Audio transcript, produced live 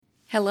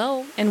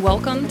Hello, and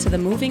welcome to the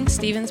Moving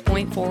Stevens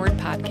Point Forward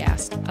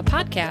podcast, a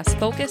podcast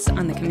focused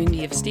on the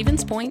community of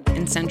Stevens Point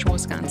in central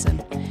Wisconsin.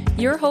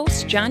 Your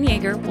host, John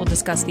Yeager, will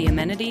discuss the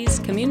amenities,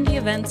 community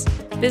events,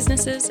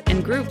 businesses,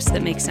 and groups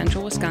that make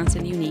central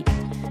Wisconsin unique.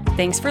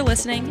 Thanks for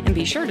listening, and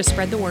be sure to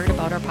spread the word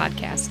about our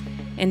podcast.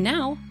 And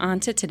now, on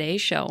to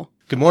today's show.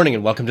 Good morning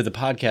and welcome to the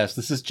podcast.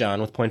 This is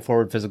John with Point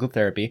Forward Physical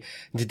Therapy.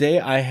 Today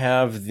I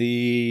have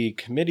the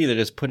committee that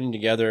is putting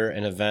together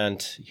an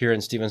event here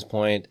in Stevens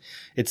Point.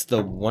 It's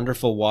the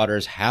Wonderful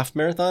Waters Half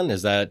Marathon.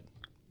 Did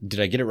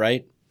I get it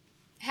right?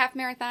 Half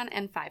marathon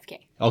and 5K.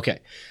 Okay.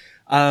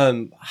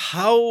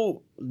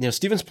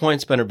 Stevens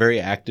Point's been a very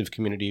active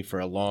community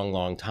for a long,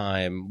 long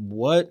time.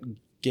 What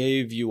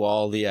gave you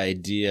all the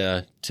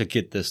idea to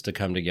get this to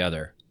come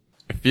together?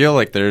 I feel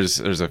like there's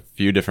a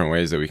few different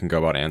ways that we can go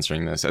about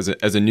answering this.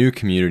 As a new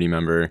community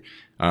member,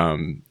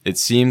 it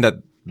seemed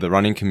that the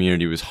running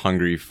community was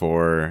hungry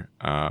for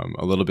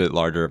a little bit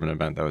larger of an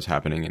event that was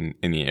happening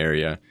in the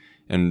area.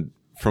 And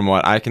from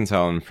what I can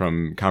tell and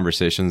from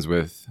conversations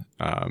with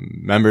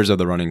members of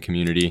the running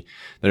community,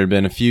 there have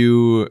been a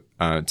few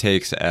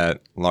takes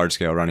at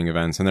large-scale running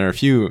events, and there are a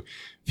few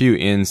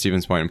in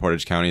Stevens Point and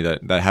Portage County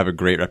that have a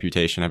great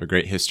reputation, have a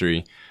great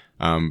history.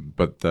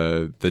 But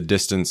the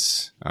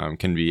distance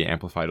can be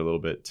amplified a little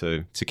bit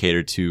to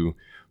cater to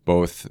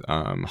both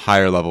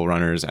higher level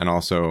runners and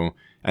also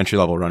entry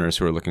level runners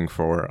who are looking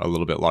for a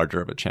little bit larger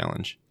of a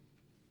challenge.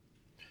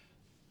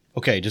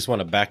 Okay, just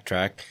want to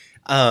backtrack,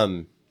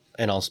 and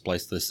I'll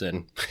splice this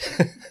in.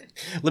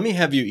 Let me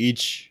have you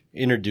each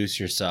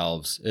introduce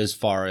yourselves as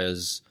far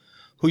as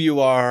who you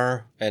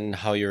are and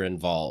how you're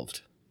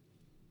involved.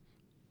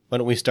 Why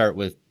don't we start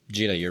with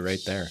Gina? You're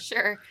right there.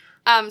 Sure.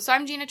 So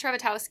I'm Gina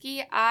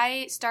Trevatowski.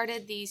 I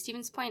started the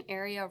Stevens Point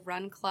Area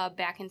Run Club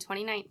back in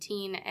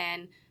 2019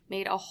 and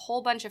made a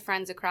whole bunch of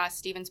friends across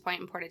Stevens Point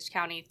and Portage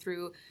County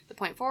through the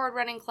Point Forward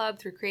Running Club,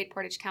 through Create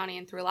Portage County,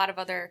 and through a lot of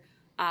other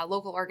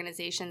local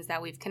organizations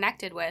that we've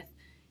connected with.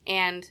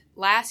 And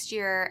last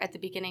year, at the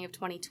beginning of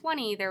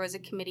 2020, there was a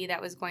committee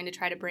that was going to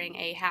try to bring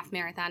a half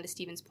marathon to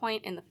Stevens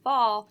Point in the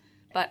fall,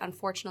 but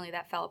unfortunately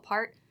that fell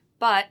apart.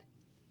 But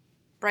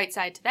bright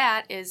side to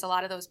that is a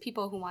lot of those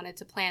people who wanted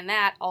to plan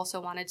that also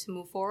wanted to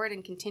move forward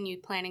and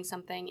continued planning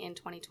something in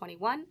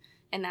 2021.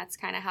 And that's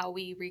kind of how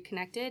we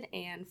reconnected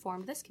and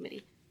formed this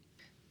committee.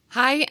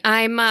 Hi,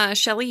 I'm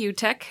Shelly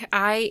Utek.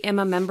 I am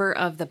a member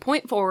of the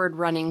Point Forward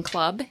Running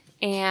Club,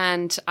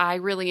 and I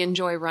really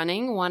enjoy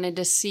running. Wanted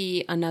to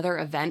see another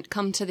event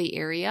come to the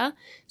area.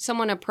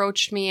 Someone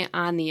approached me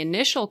on the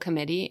initial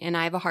committee, and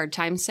I have a hard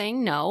time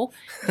saying no.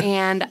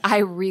 And I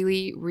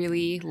really,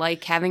 really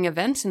like having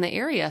events in the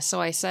area. So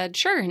I said,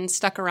 sure, and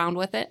stuck around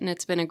with it. And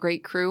it's been a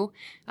great crew,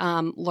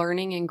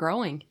 learning and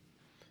growing.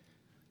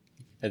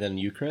 And then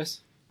you,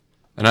 Chris?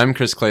 And I'm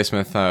Chris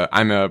Claysmith.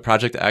 I'm a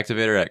project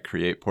activator at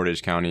Create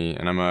Portage County,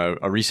 and I'm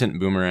a recent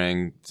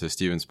boomerang to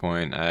Stevens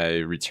Point. I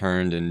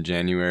returned in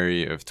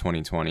January of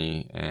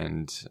 2020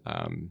 and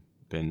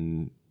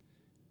been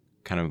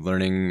kind of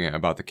learning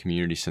about the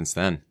community since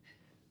then.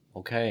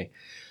 Okay.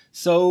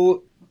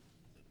 So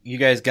you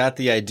guys got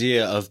the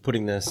idea of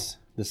putting this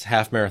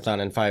half marathon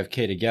and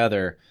 5K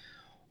together.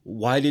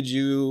 Why did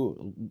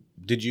you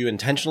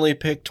intentionally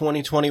pick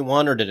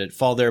 2021, or did it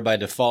fall there by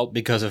default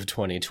because of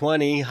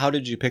 2020? How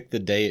did you pick the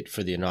date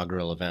for the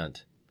inaugural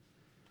event?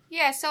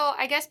 Yeah, so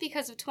I guess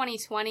because of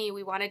 2020,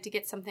 we wanted to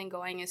get something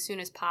going as soon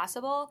as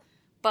possible,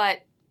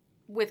 but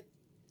with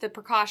the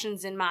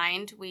precautions in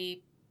mind,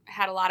 we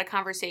had a lot of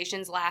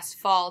conversations last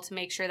fall to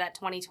make sure that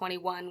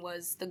 2021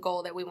 was the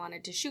goal that we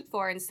wanted to shoot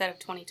for instead of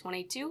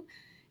 2022.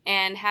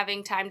 And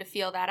having time to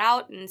feel that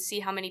out and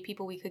see how many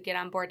people we could get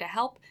on board to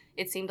help,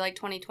 it seemed like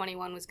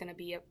 2021 was going to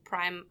be a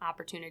prime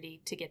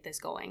opportunity to get this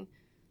going.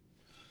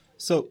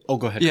 So,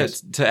 go ahead, Yeah,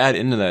 Chris. to add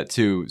into that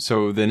too.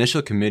 So the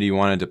initial committee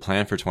wanted to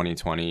plan for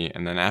 2020,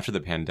 and then after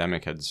the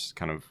pandemic had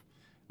kind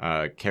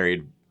of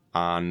carried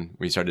on,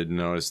 we started to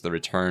notice the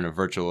return of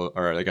virtual,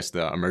 or I guess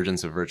the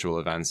emergence of virtual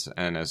events.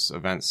 And as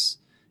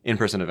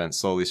in-person events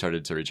slowly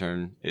started to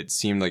return, it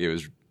seemed like it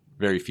was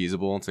very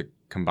feasible to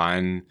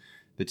combine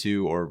the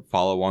two or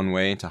follow one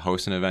way to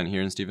host an event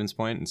here in Stevens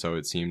Point. And so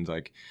it seemed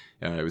like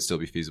it would still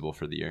be feasible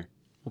for the year.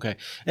 Okay.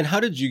 And how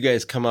did you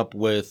guys come up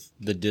with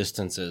the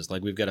distances?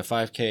 Like, we've got a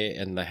 5K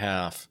and the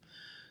half.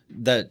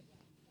 That,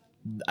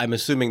 I'm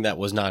assuming that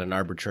was not an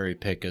arbitrary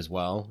pick as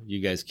well.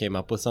 You guys came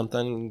up with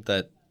something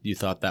that you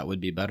thought that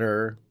would be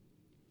better?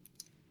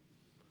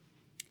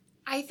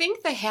 I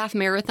think the half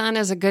marathon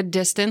is a good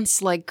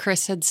distance. Like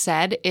Chris had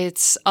said,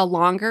 it's a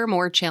longer,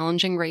 more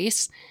challenging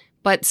race,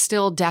 but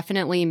still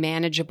definitely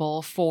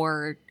manageable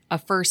for a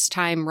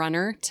first-time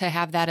runner to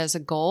have that as a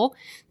goal.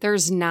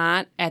 There's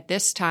not, at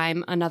this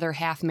time, another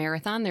half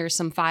marathon. There's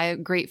some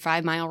great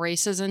 5-mile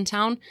races in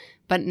town,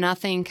 but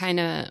nothing kind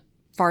of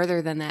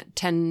farther than that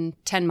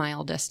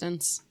 10-mile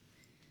distance.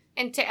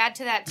 And to add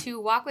to that,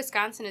 too, Walk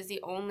Wisconsin is the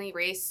only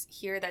race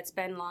here that's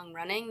been long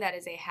running that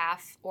is a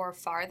half or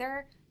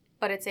farther,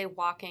 but it's a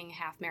walking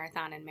half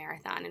marathon and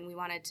marathon. And we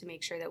wanted to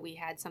make sure that we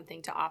had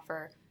something to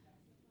offer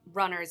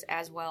runners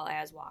as well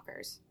as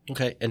walkers.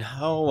 Okay, and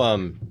how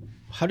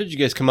did you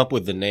guys come up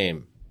with the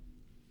name?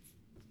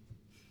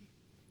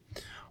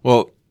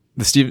 Well,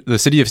 the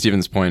city of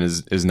Stevens Point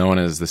is known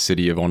as the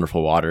City of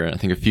Wonderful Water. I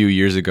think a few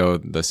years ago,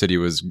 the city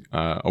was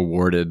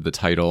awarded the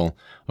title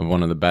of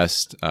one of the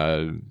best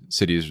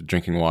cities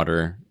drinking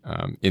water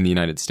in the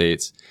United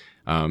States.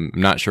 I'm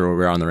not sure where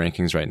we're on the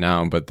rankings right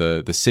now, but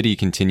the city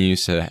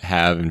continues to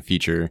have and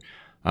feature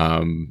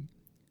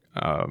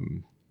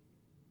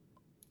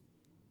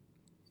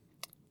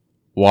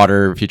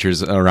water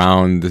features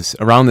around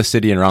the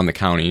city and around the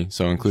county.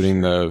 So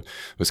including the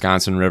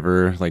Wisconsin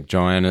River, Lake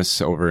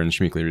Johannes over in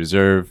Schmeekley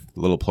Reserve,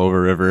 Little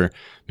Plover River,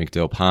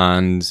 McDill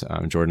Pond,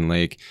 Jordan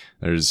Lake.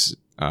 There's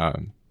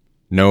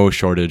no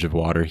shortage of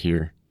water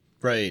here.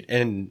 Right,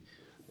 and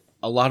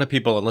a lot of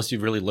people, unless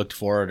you've really looked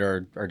for it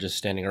or are just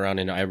standing around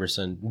in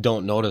Iverson,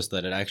 don't notice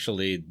that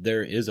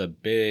there is a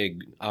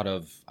big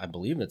I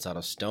believe it's out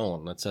of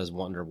stone that says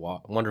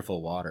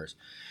Wonderful Waters.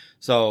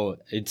 So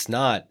it's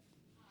not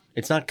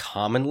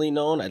commonly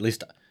known. At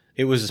least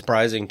it was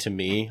surprising to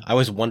me. I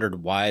always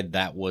wondered why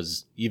that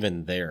was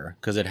even there,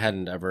 because it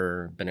hadn't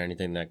ever been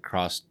anything that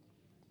crossed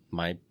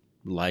my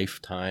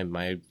lifetime,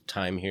 my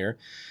time here.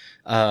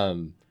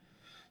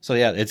 So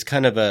yeah, it's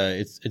kind of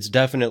it's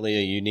definitely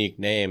a unique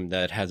name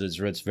that has its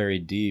roots very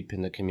deep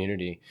in the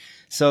community.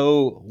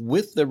 So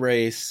with the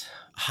race,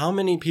 how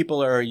many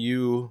people are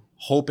you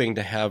hoping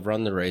to have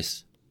run the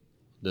race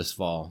this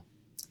fall?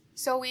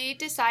 So we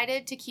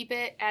decided to keep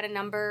it at a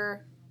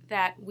number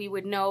that we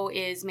would know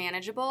is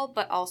manageable,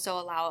 but also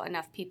allow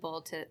enough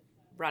people to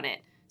run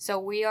it. So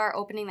we are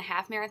opening the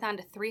half marathon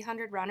to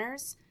 300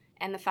 runners,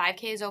 and the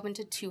 5K is open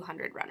to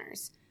 200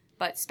 runners.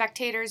 But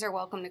spectators are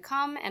welcome to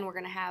come, and we're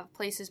going to have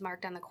places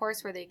marked on the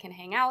course where they can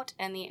hang out,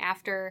 and the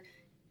after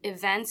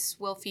events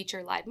will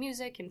feature live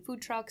music and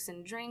food trucks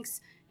and drinks,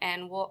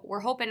 and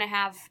we're hoping to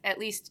have at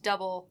least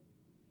double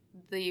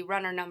the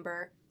runner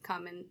number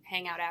come and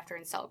hang out after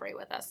and celebrate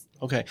with us.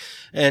 Okay,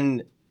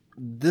 and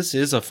this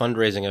is a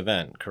fundraising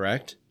event,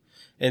 correct?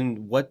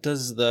 And what do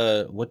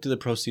the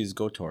proceeds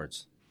go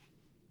towards?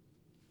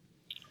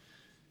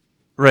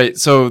 Right.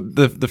 So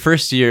the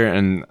first year,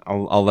 and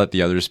I'll let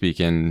the others speak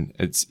in.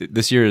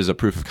 This year is a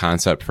proof of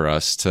concept for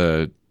us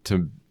to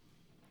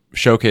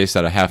showcase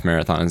that a half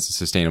marathon is a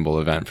sustainable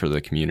event for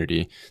the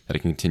community, that it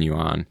can continue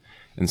on.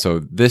 And so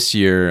this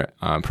year,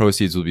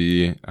 proceeds will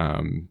be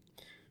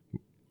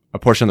a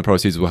portion of the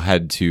proceeds will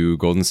head to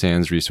Golden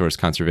Sands Resource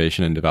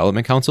Conservation and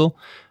Development Council.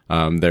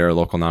 They're a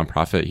local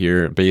nonprofit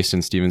here based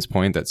in Stevens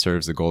Point that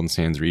serves the Golden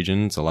Sands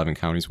region. It's 11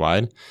 counties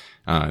wide.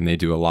 And they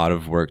do a lot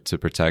of work to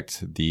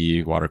protect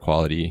the water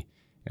quality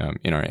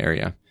in our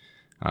area.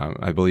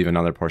 I believe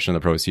another portion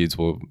of the proceeds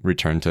will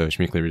return to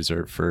Schmeekley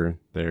Reserve for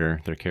their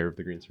care of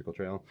the Green Circle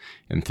Trail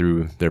and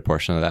through their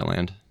portion of that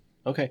land.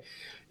 Okay.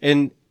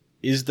 And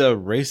is the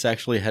race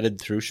actually headed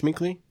through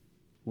Schmeekley?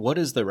 What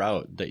is the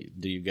route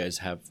that you guys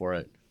have for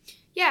it?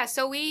 Yeah,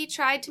 so we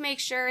tried to make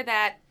sure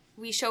that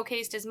we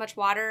showcased as much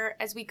water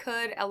as we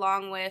could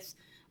along with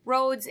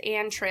roads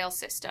and trail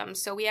systems.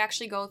 So we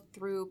actually go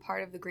through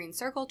part of the Green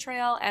Circle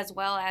Trail as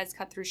well as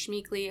cut through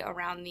Schmeekley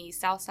around the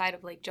south side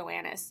of Lake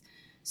Johannes.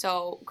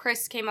 So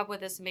Chris came up with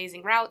this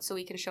amazing route so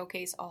we can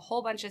showcase a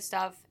whole bunch of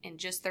stuff in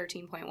just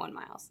 13.1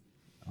 miles.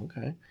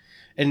 Okay.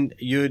 And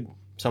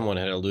someone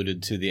had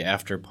alluded to the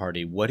after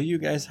party. What do you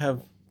guys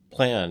have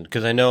planned?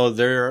 Because I know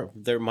there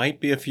might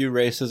be a few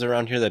races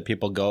around here that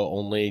people go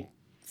only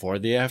for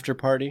the after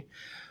party.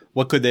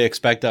 What could they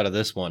expect out of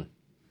this one?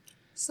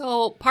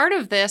 So part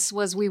of this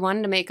was we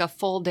wanted to make a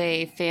full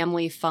day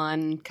family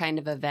fun kind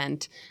of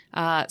event.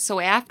 So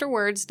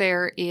afterwards,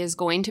 there is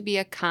going to be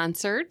a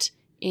concert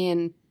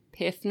in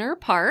Piffner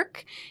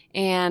Park,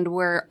 and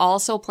we're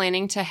also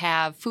planning to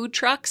have food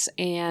trucks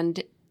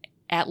and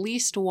at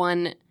least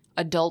one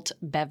adult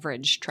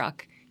beverage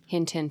truck.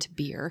 Hint, hint,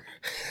 beer.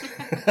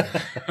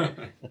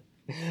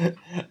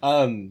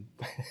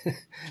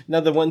 Now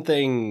the one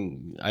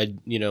thing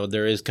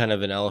there is kind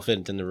of an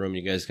elephant in the room.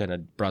 You guys kind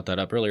of brought that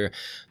up earlier.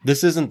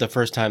 This isn't the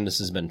first time this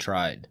has been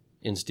tried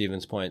in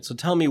Stevens Point. So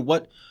tell me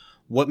what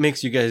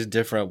makes you guys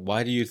different?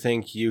 Why do you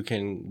think you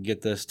can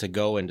get this to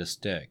go and to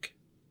stick?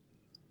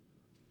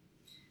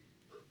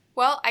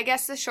 Well, I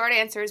guess the short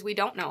answer is we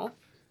don't know,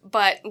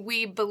 but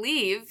we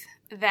believe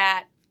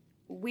that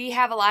we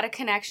have a lot of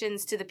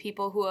connections to the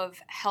people who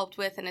have helped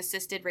with and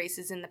assisted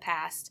races in the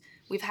past.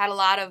 We've had a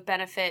lot of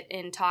benefit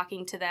in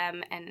talking to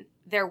them and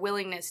their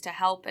willingness to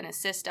help and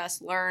assist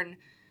us learn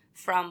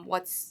from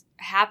what's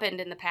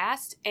happened in the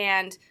past,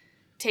 and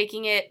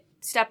taking it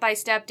step by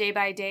step, day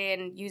by day,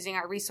 and using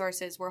our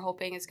resources we're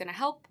hoping is going to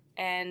help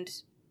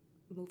and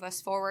move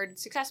us forward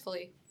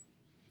successfully.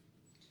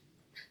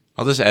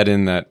 I'll just add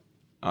in that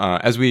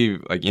as we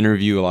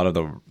interview a lot of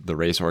the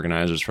race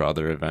organizers for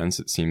other events,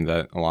 it seemed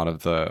that a lot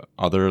of the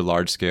other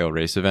large-scale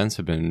race events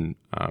have been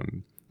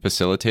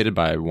facilitated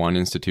by one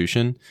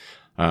institution,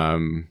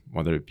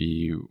 whether it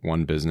be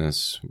one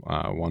business,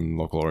 one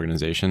local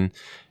organization.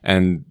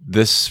 And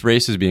this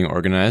race is being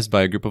organized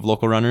by a group of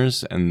local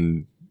runners,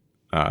 and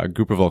a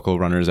group of local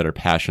runners that are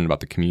passionate about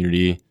the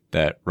community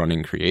that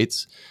running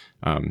creates.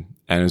 And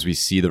as we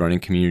see the running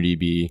community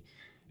be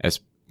as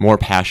more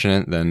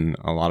passionate than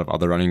a lot of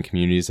other running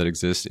communities that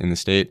exist in the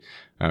state,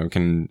 we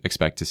can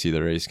expect to see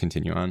the race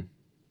continue on.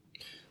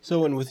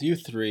 So, and with you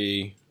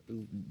three,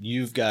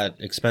 you've got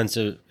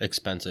expensive,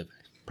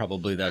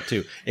 probably that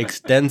too,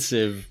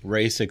 extensive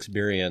race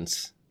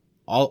experience.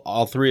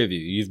 All three of you,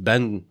 you've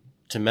been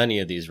to many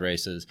of these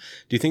races.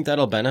 Do you think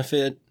that'll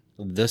benefit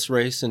this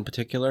race in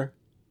particular?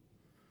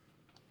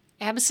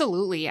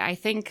 Absolutely. I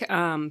think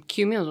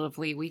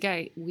cumulatively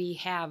we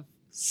have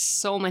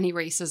so many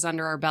races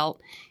under our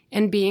belt,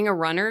 and being a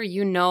runner,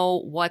 you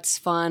know what's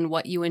fun,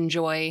 what you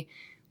enjoy,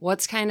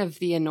 what's kind of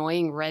the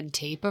annoying red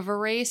tape of a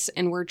race,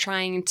 and we're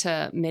trying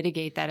to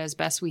mitigate that as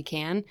best we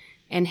can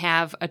and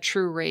have a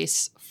true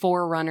race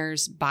for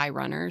runners by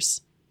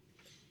runners.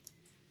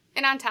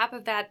 And on top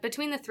of that,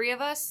 between the three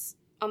of us,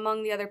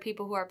 among the other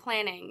people who are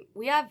planning,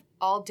 we have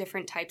all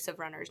different types of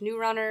runners. New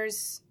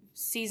runners,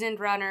 seasoned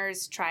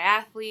runners,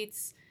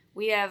 triathletes.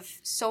 We have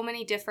so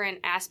many different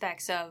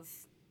aspects of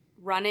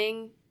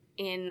running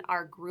in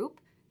our group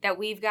that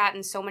we've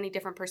gotten so many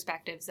different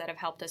perspectives that have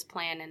helped us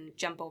plan and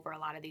jump over a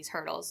lot of these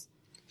hurdles.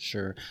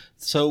 Sure.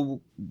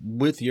 So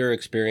with your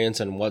experience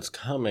and what's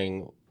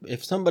coming,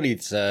 if somebody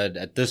said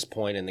at this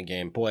point in the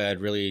game, boy,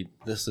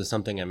 this is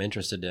something I'm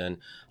interested in,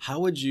 how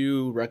would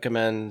you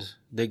recommend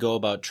they go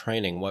about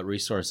training? What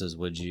resources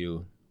would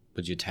you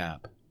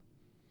tap?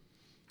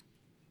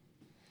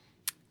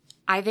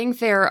 I think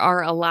there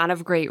are a lot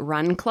of great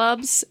run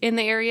clubs in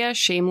the area.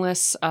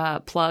 Shameless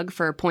plug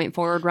for Point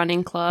Forward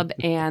Running Club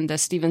and the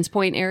Stevens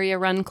Point Area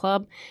Run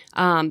Club.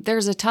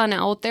 There's a ton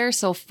out there,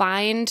 so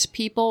find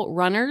people.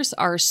 Runners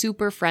are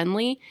super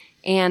friendly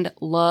and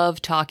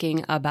love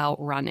talking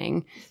about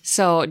running.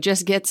 So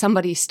just get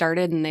somebody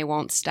started and they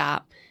won't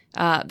stop.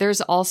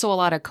 There's also a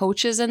lot of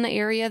coaches in the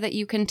area that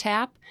you can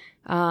tap,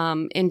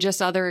 and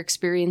just other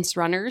experienced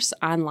runners.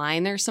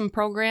 Online, there's some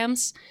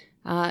programs.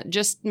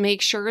 Just make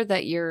sure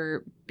that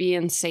you're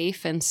being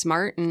safe and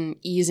smart and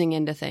easing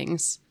into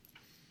things.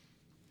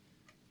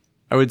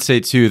 I would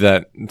say too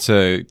that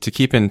to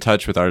keep in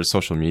touch with our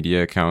social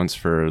media accounts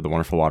for the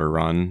Wonderful Water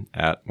Run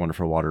at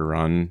Wonderful Water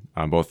Run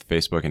on both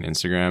Facebook and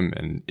Instagram,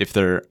 and if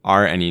there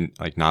are any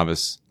like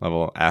novice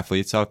level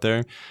athletes out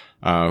there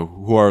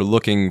who are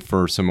looking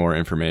for some more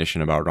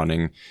information about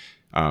running,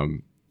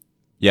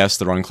 yes,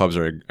 the run clubs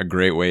are a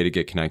great way to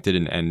get connected.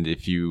 And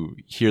if you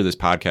hear this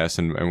podcast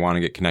and want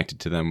to get connected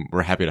to them,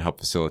 we're happy to help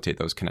facilitate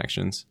those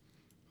connections.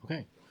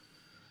 Okay.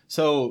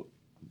 So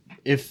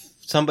if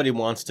somebody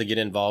wants to get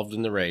involved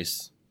in the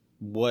race,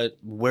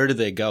 where do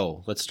they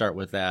go? Let's start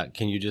with that.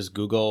 Can you just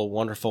Google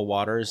Wonderful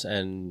Waters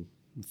and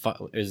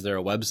is there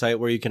a website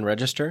where you can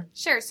register?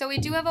 Sure. So we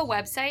do have a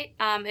website.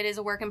 It is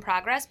a work in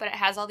progress, but it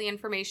has all the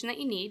information that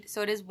you need.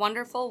 So it is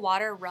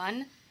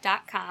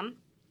wonderfulwaterrun.com.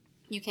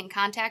 You can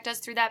contact us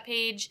through that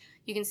page.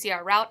 You can see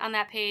our route on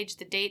that page,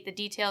 the date, the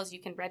details. You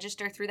can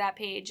register through that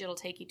page. It'll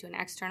take you to an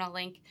external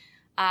link.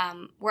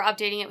 We're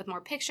updating it with more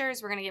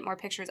pictures. We're going to get more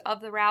pictures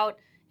of the route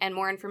and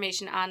more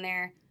information on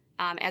there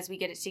as we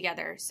get it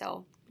together.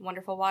 So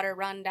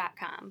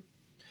wonderfulwaterrun.com.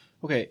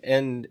 Okay,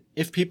 and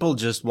if people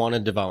just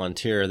wanted to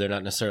volunteer, they're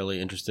not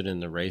necessarily interested in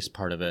the race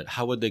part of it,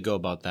 how would they go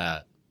about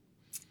that?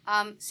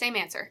 Same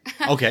answer.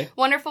 Okay.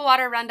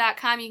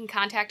 wonderfulwaterrun.com. You can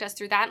contact us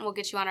through that and we'll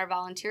get you on our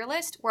volunteer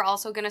list. We're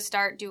also going to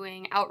start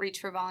doing outreach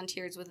for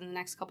volunteers within the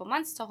next couple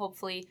months to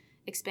hopefully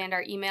expand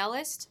our email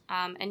list.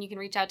 And you can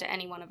reach out to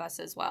any one of us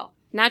as well.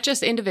 Not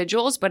just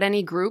individuals, but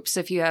any groups.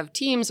 If you have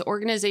teams,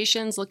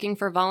 organizations looking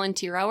for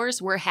volunteer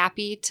hours, we're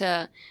happy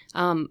to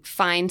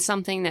find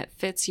something that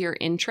fits your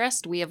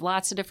interest. We have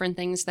lots of different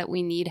things that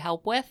we need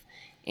help with,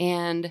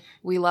 and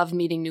we love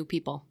meeting new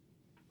people.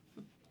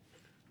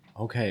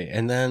 Okay,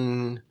 and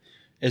then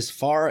as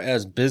far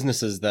as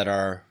businesses that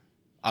are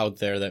out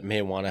there that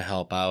may want to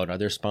help out, are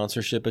there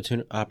sponsorship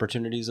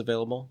opportunities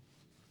available?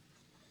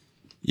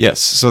 Yes,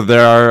 so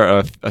there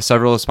are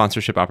several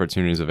sponsorship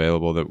opportunities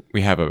available. That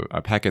we have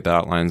a packet that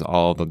outlines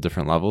all the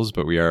different levels,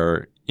 but we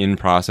are in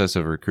process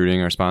of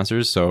recruiting our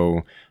sponsors.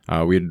 So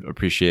we'd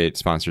appreciate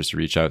sponsors to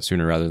reach out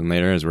sooner rather than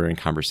later, as we're in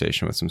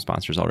conversation with some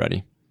sponsors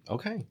already.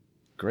 Okay,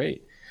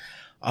 great.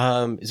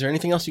 Is there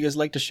anything else you guys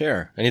like to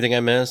share? Anything I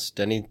missed?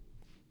 Any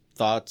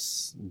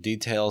thoughts,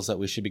 details that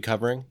we should be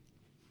covering?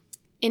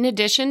 In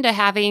addition to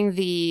having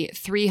the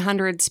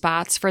 300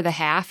 spots for the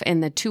half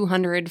and the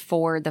 200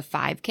 for the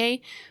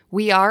 5K,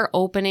 we are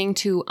opening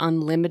to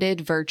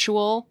unlimited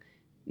virtual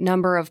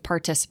number of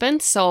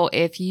participants. So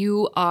if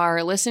you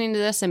are listening to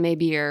this and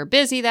maybe you're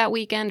busy that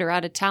weekend or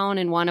out of town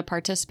and want to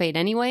participate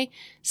anyway,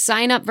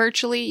 sign up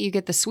virtually. You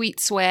get the sweet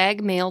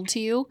swag mailed to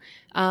you.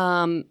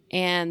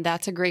 And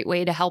that's a great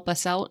way to help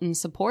us out and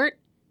support.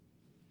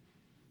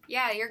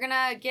 Yeah, you're going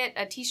to get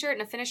a t-shirt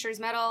and a finisher's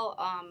medal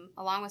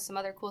along with some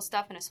other cool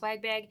stuff in a swag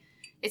bag.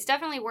 It's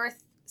definitely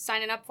worth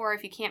signing up for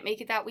if you can't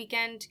make it that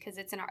weekend because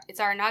it's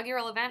our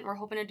inaugural event. We're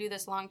hoping to do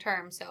this long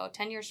term. So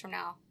 10 years from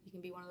now, you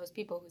can be one of those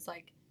people who's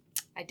like,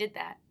 I did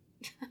that.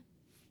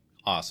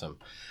 Awesome.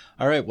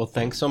 All right. Well,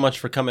 thanks so much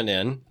for coming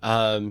in.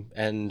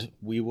 And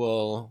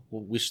we'll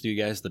wish you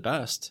guys the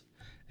best.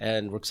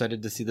 And we're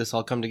excited to see this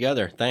all come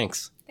together.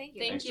 Thanks. Thank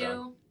you. Thank you.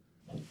 John.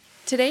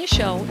 Today's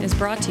show is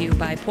brought to you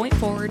by Point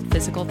Forward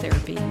Physical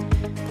Therapy.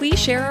 Please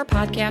share our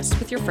podcast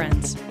with your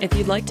friends. If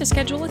you'd like to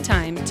schedule a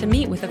time to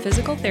meet with a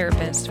physical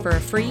therapist for a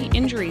free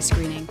injury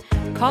screening,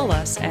 call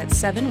us at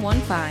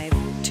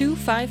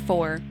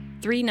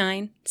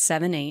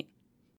 715-254-3978.